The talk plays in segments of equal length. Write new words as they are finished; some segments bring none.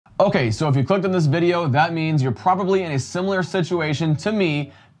Okay, so if you clicked on this video, that means you're probably in a similar situation to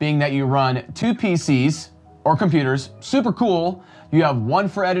me, being that you run 2 PCs or computers, super cool. You have one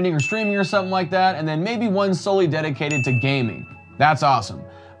for editing or streaming or something like that, and then maybe one solely dedicated to gaming. That's awesome.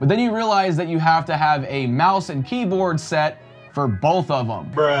 But then you realize that you have to have a mouse and keyboard set for both of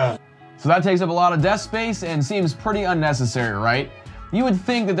them. Bruh. So that takes up a lot of desk space and seems pretty unnecessary, right? You would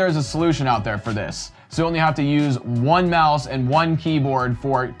think that there's a solution out there for this. So you only have to use one mouse and one keyboard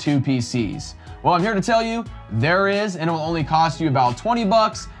for 2 PCs. Well, I'm here to tell you there is, and it will only cost you about 20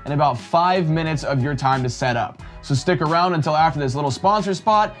 bucks and about 5 minutes of your time to set up. So stick around until after this little sponsor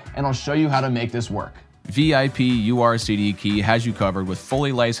spot and I'll show you how to make this work. VIP URCD Key has you covered with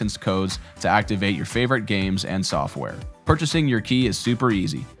fully licensed codes to activate your favorite games and software. Purchasing your key is super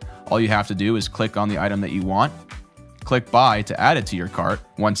easy. All you have to do is click on the item that you want, click buy to add it to your cart.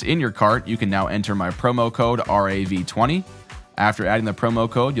 Once in your cart, you can now enter my promo code RAV20. After adding the promo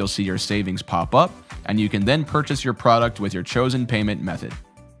code, you'll see your savings pop up, and you can then purchase your product with your chosen payment method.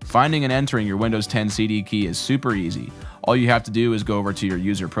 Finding and entering your Windows 10 CD key is super easy. All you have to do is go over to your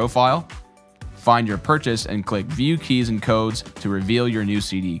user profile, find your purchase, and click View Keys and Codes to reveal your new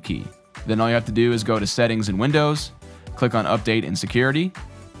CD key. Then all you have to do is go to Settings in Windows, click on Update and Security,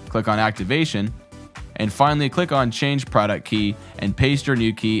 click on Activation, and finally click on Change Product Key and paste your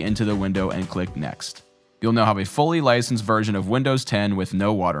new key into the window and click Next. You'll now have a fully licensed version of Windows 10 with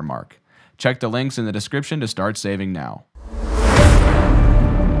no watermark. Check the links in the description to start saving now.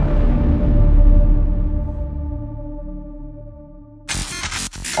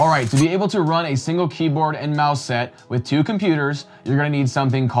 Alright, to be able to run a single keyboard and mouse set with 2 computers, you're going to need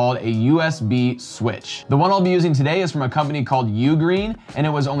something called a USB switch. The one I'll be using today is from a company called Ugreen, and it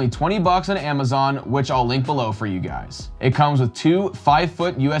was only 20 bucks on Amazon, which I'll link below for you guys. It comes with 2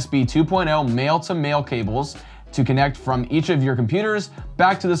 5-foot USB 2.0 male-to-male cables to connect from each of your computers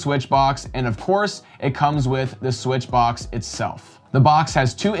back to the switch box, and of course, it comes with the switch box itself. The box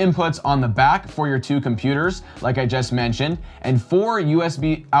has 2 inputs on the back for your 2 computers, like I just mentioned, and 4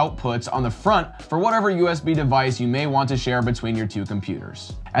 USB outputs on the front for whatever USB device you may want to share between your 2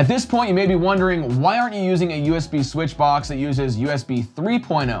 computers. At this point, you may be wondering, why aren't you using a USB switch box that uses USB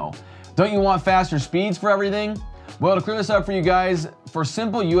 3.0? Don't you want faster speeds for everything? Well, to clear this up for you guys, for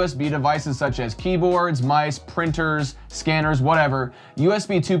simple USB devices such as keyboards, mice, printers, scanners, whatever,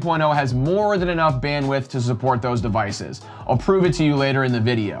 USB 2.0 has more than enough bandwidth to support those devices. I'll prove it to you later in the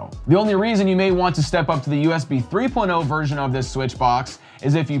video. The only reason you may want to step up to the USB 3.0 version of this switch box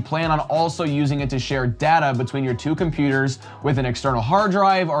is if you plan on also using it to share data between your 2 computers with an external hard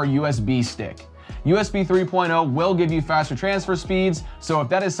drive or USB stick. USB 3.0 will give you faster transfer speeds, so if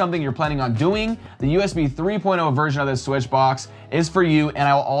that is something you're planning on doing, the USB 3.0 version of this switch box is for you, and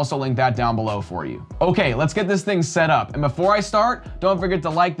I will also link that down below for you. Okay, let's get this thing set up. And before I start, don't forget to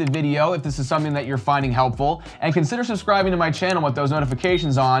like the video if this is something that you're finding helpful, and consider subscribing to my channel with those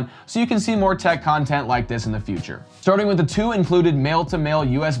notifications on so you can see more tech content like this in the future. Starting with the 2 included male-to-male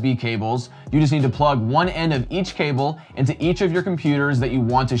USB cables, you just need to plug one end of each cable into each of your computers that you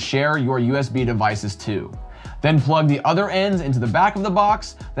want to share your USB devices to. Then plug the other ends into the back of the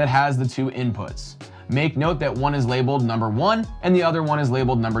box that has the 2 inputs. Make note that one is labeled number 1 and the other one is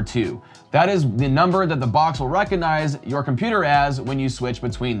labeled number 2. That is the number that the box will recognize your computer as when you switch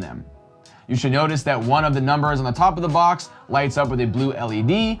between them. You should notice that one of the numbers on the top of the box lights up with a blue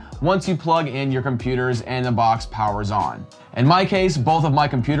LED once you plug in your computers and the box powers on. In my case, both of my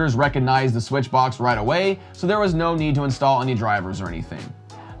computers recognized the switch box right away, so there was no need to install any drivers or anything.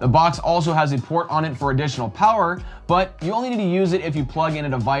 The box also has a port on it for additional power, but you only need to use it if you plug in a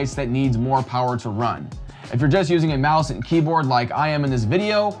device that needs more power to run. If you're just using a mouse and keyboard like I am in this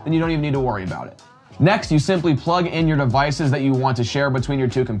video, then you don't even need to worry about it. Next, you simply plug in your devices that you want to share between your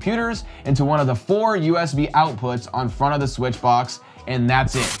 2 computers into one of the 4 USB outputs on front of the switch box, and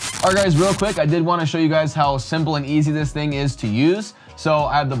that's it. Alright guys, real quick, I did want to show you guys how simple and easy this thing is to use. So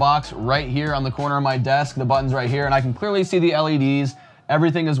I have the box right here on the corner of my desk, the button's right here, and I can clearly see the LEDs.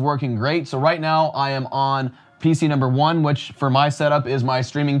 Everything is working great. So right now I am on PC number 1, which for my setup is my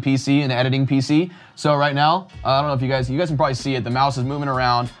streaming PC and editing PC. So right now, I don't know if you guys can probably see it. The mouse is moving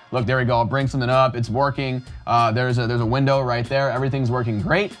around. Look, there we go. I'll bring something up. It's working. There's a window right there. Everything's working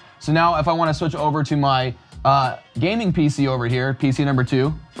great. So now if I want to switch over to my gaming PC over here, PC number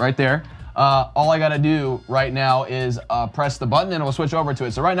 2, right there, all I got to do right now is press the button and it will switch over to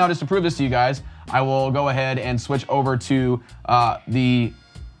it. So right now, just to prove this to you guys, I will go ahead and switch over to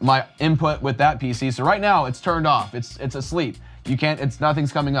my input with that PC. So right now it's turned off. It's asleep.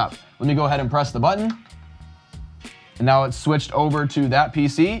 Nothing's coming up. Let me go ahead and press the button. And now it's switched over to that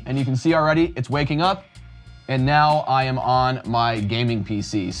PC, and you can see already it's waking up And now I am on my gaming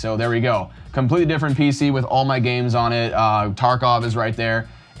PC. So there we go. Completely different PC with all my games on it. Tarkov is right there.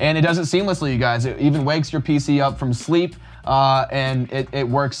 And it does it seamlessly, you guys. It even wakes your PC up from sleep, and it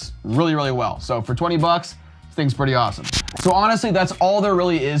works really, really well. So for 20 bucks, this thing's pretty awesome. So honestly, that's all there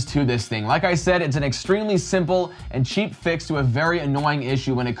really is to this thing. Like I said, it's an extremely simple and cheap fix to a very annoying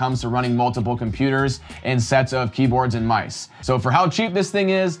issue when it comes to running multiple computers and sets of keyboards and mice. So for how cheap this thing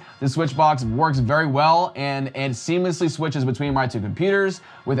is, the switch box works very well and it seamlessly switches between my two computers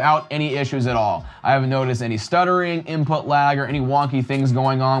without any issues at all. I haven't noticed any stuttering, input lag, or any wonky things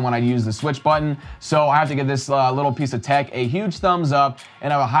going on when I use the switch button. So I have to give this little piece of tech a huge thumbs up,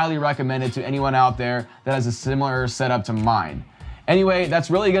 and I would highly recommend it to anyone out there that has a similar setup to mine. Anyway, that's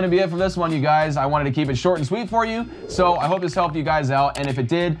really going to be it for this one, you guys. I wanted to keep it short and sweet for you, so I hope this helped you guys out, and if it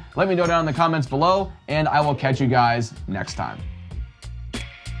did, let me know down in the comments below, and I will catch you guys next time.